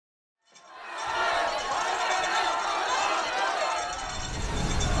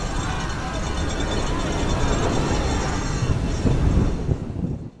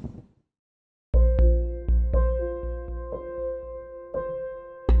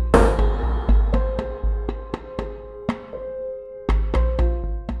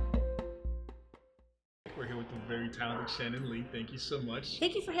talented Shannon Lee. Thank you so much.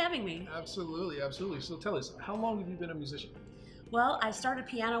 Thank you for having me. Absolutely, absolutely. So tell us, how long have you been a musician? Well, I started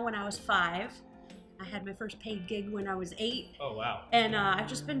piano when I was 5. I had my first paid gig when I was 8. Oh, wow. And I've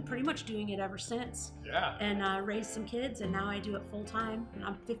just been pretty much doing it ever since. Yeah. And raised some kids, and now I do it full time. And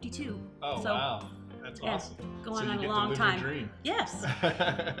I'm 52. Oh, so, wow. That's awesome. Going so on you a get long to live time. Your dream. Yes.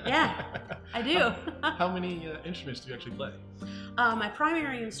 Yeah, I do. How many instruments do you actually play? My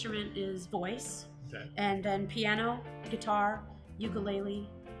primary instrument is voice, Okay. and then piano, guitar, ukulele,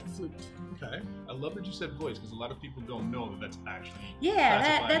 flute. Okay. I love that you said voice, because a lot of people don't know that that's actually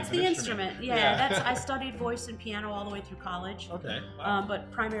that's as an the instrument. Yeah. That's I studied voice and piano all the way through college. Okay. Wow.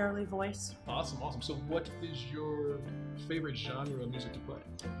 But primarily voice. Awesome, awesome. So what is your favorite genre of music to play?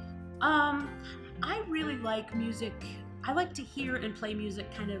 I really like music. I like to hear and play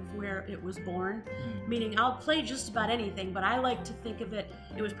music kind of where it was born, meaning I'll play just about anything, but I like to think of it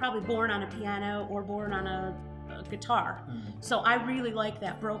was probably born on a piano or born on a guitar. So I really like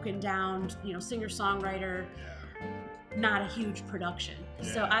that broken down, singer-songwriter, not a huge production.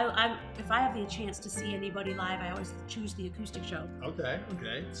 Yeah. So if I have the chance to see anybody live, I always choose the acoustic show. Okay,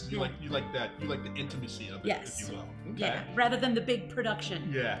 okay. So you like the intimacy of it, yes. if you will. Okay. Yeah, rather than the big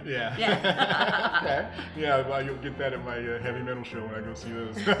production. Yeah. Yeah. Okay. Yeah, well, you'll get that at my heavy metal show when I go see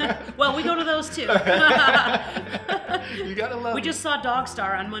those. Well, we go to those too. You gotta love. We just saw Dog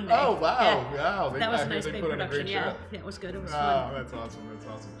Star on Monday. Oh wow, Yeah. wow! That was a nice big production. Yeah, it was good. It was fun. That's awesome. That's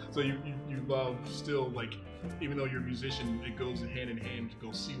awesome. So you love still, like, even though you're a musician, it goes hand in hand to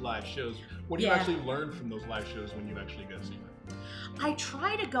go see live shows. What do you actually learn from those live shows when you actually go see them? I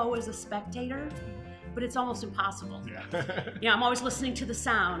try to go as a spectator, but it's almost impossible. Yeah. I'm always listening to the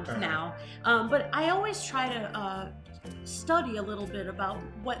sound now. But I always try to study a little bit about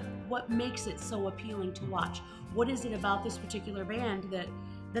what makes it so appealing to watch. What is it about this particular band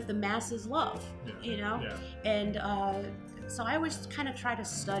that the masses love? Yeah. And so I always kind of try to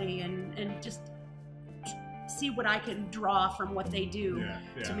study and just see what I can draw from what they do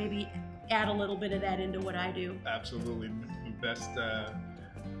to maybe add a little bit of that into what I do. Absolutely. The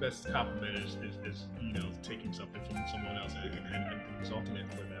best compliment is taking something from someone else and resulting it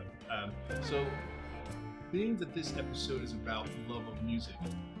for them. So being that this episode is about love of music,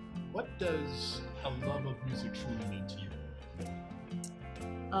 what does a love of music truly mean to you?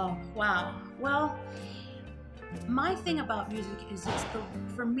 Oh, wow. Well, my thing about music is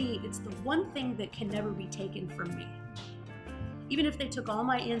for me, it's the one thing that can never be taken from me. Even if they took all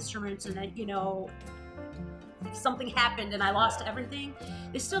my instruments and if something happened and I lost everything,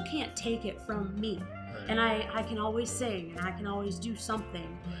 they still can't take it from me. And I can always sing and I can always do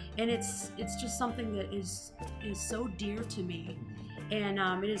something. And it's just something that is so dear to me. And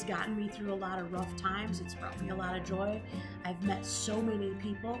it has gotten me through a lot of rough times. It's brought me a lot of joy. I've met so many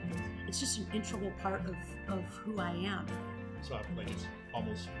people. It's just an integral part of who I am. So I feel like it's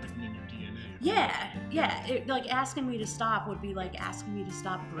almost written in your DNA. Yeah. Like asking me to stop would be like asking me to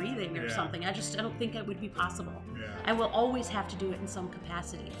stop breathing or something. I don't think it would be possible. Yeah. I will always have to do it in some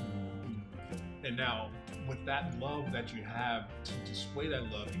capacity. And now, with that love that you have, to display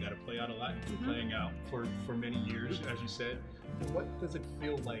that love, you got to play out a lot. You've been playing out for many years, as you said. What does it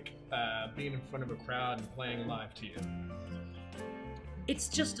feel like being in front of a crowd and playing live to you? It's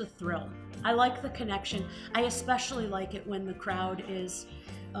just a thrill. I like the connection. I especially like it when the crowd is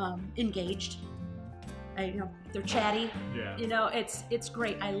engaged. They're chatty. Yeah. It's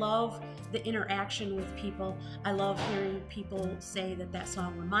great. I love the interaction with people. I love hearing people say that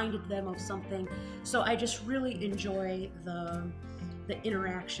song reminded them of something. So I just really enjoy the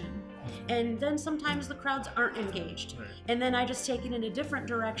interaction. And then sometimes the crowds aren't engaged. And then I just take it in a different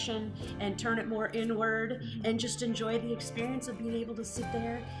direction and turn it more inward and just enjoy the experience of being able to sit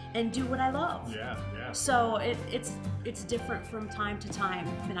there and do what I love. Yeah. So it's different from time to time,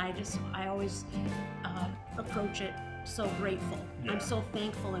 and I always approach it so grateful. I'm so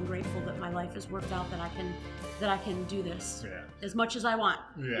thankful and grateful that my life has worked out that I can do this as much as I want.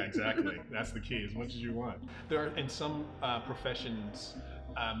 Yeah, exactly. That's the key, as much as you want. There are, in some professions,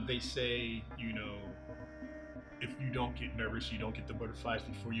 they say, if you don't get nervous, you don't get the butterflies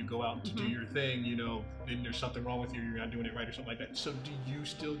before you go out to do your thing, then there's something wrong with you, you're not doing it right or something like that. So do you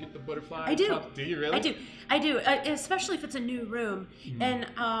still get the butterflies? I do. Do you really? I do, especially if it's a new room. And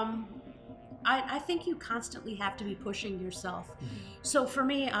I think you constantly have to be pushing yourself. So for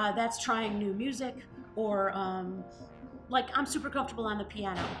me, that's trying new music, or like I'm super comfortable on the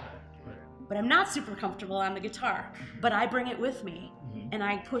piano, but I'm not super comfortable on the guitar, but I bring it with me and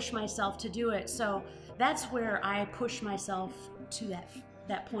I push myself to do it. So that's where I push myself to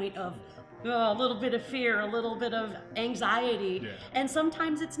that point of a little bit of fear, a little bit of anxiety, and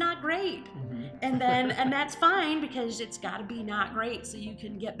sometimes it's not great. and that's fine because it's got to be not great so you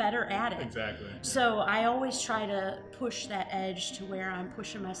can get better at it. Exactly. So I always try to push that edge to where I'm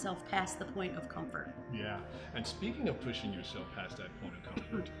pushing myself past the point of comfort. Yeah. And speaking of pushing yourself past that point of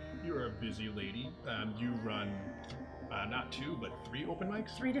comfort, you're a busy lady. You run not 2, but 3 open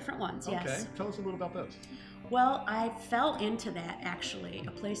mics? 3 different ones, yes. Okay. Tell us a little about those. Well, I fell into that actually.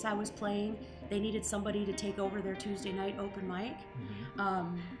 A place I was playing, they needed somebody to take over their Tuesday night open mic.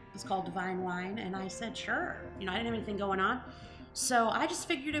 It's called Divine Wine, and I said, sure. You know, I didn't have anything going on. So I just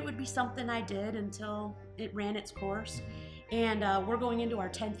figured it would be something I did until it ran its course. And we're going into our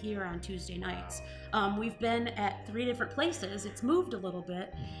 10th year on Tuesday nights. We've been at 3 different places. It's moved a little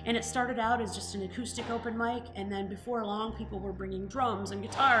bit, and it started out as just an acoustic open mic, and then before long, people were bringing drums and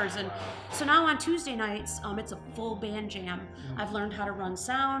guitars, and so now on Tuesday nights, it's a full band jam. I've learned how to run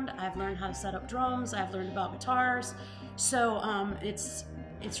sound, I've learned how to set up drums, I've learned about guitars, so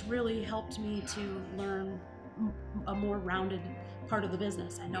it's really helped me to learn a more rounded part of the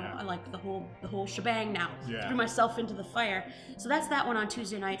business. I know I like the whole shebang now. Threw myself into the fire. So that's that one on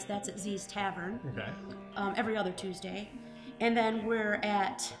Tuesday nights. That's at Z's Tavern. Every other Tuesday. And then we're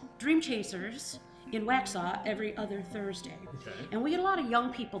at Dream Chasers in Waxhaw every other Thursday. And we get a lot of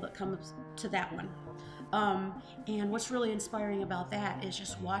young people that come to that one. And what's really inspiring about that is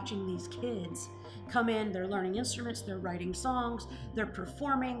just watching these kids come in. They're learning instruments, they're writing songs, they're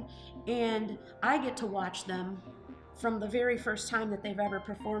performing, and I get to watch them from the very first time that they've ever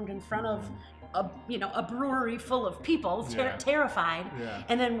performed in front of a brewery full of people, terrified,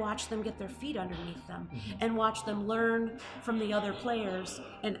 and then watch them get their feet underneath them and watch them learn from the other players,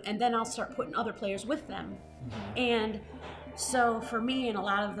 and then I'll start putting other players with them. And so for me and a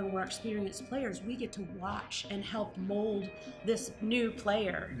lot of the more experienced players, we get to watch and help mold this new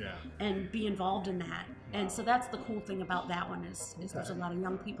player and be involved in that. And so that's the cool thing about that one is there's a lot of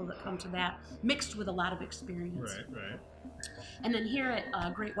young people that come to that, mixed with a lot of experience. Right. And then here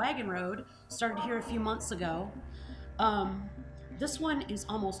at Great Wagon Road, started here a few months ago. This one is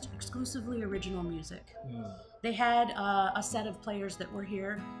almost exclusively original music. They had a set of players that were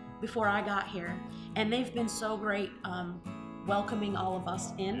here before I got here, and they've been so great welcoming all of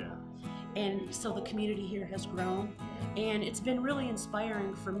us in. And so the community here has grown, and it's been really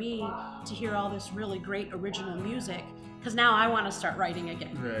inspiring for me to hear all this really great original music, because now I want to start writing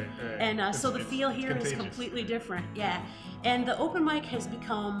again. And so the feel here is completely different. And the open mic has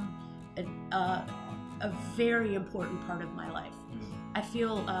become a very important part of my life. I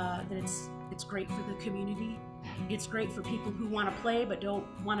feel that it's great for the community. It's great for people who want to play but don't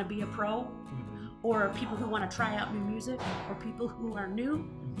want to be a pro, or people who want to try out new music, or people who are new.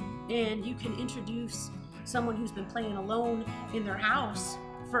 And you can introduce someone who's been playing alone in their house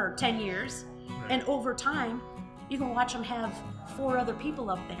for 10 years, and over time, you can watch them have 4 other people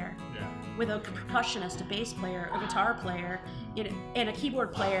up there with a percussionist, a bass player, a guitar player, and a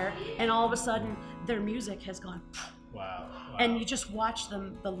keyboard player, and all of a sudden, their music has gone. Wow. And you just watch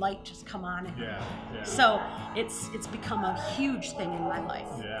them, the light just come on. So it's become a huge thing in my life.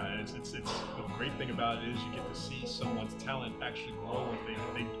 And it's the great thing about it is you get to see someone's talent actually grow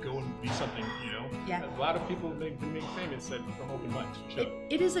and they go and be something, A lot of people make famous from open mics.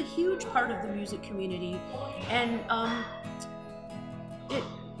 It is a huge part of the music community, and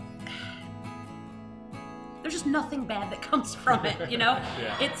there's just nothing bad that comes from it,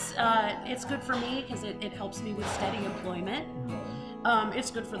 It's good for me because it helps me with steady employment.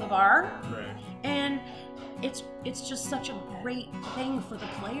 It's good for the bar, and it's just such a great thing for the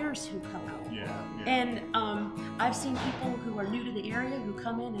players who come out. And I've seen people who are new to the area who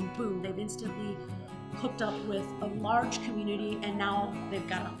come in and boom, they've instantly hooked up with a large community, and now they've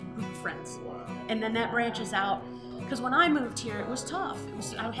got a group of friends. And then that branches out, because when I moved here, it was tough.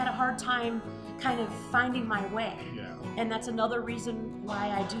 I had a hard time kind of finding my way. And that's another reason why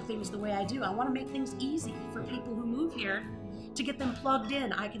I do things the way I do. I want to make things easy for people who move here, to get them plugged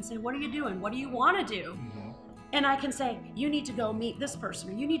in. I can say, what are you doing? What do you want to do? And I can say, you need to go meet this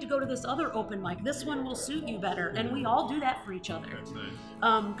person, or you need to go to this other open mic. This one will suit you better. And we all do that for each other. That's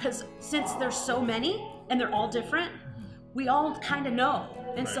nice. Because since there's so many and they're all different, we all kind of know.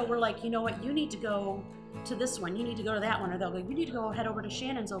 And so we're like, you know what, you need to go to this one, you need to go to that one, or they'll go, you need to go head over to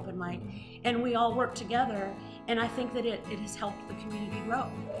Shannon's open mic. And we all work together, and I think that it has helped the community grow.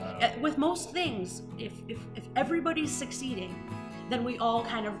 With most things, if everybody's succeeding, then we all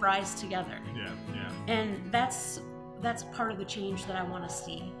kind of rise together. And that's part of the change that I want to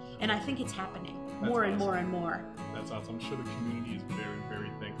see, and I think it's happening more and more and more. That's awesome. I'm sure the community is very,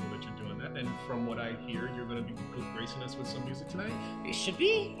 very thankful that you're doing that. And from what I hear, you're going to be gracing us with some music tonight? It should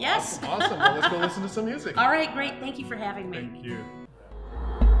be, yes. Awesome. Well, let's go listen to some music. All right, great. Thank you for having me. Thank you.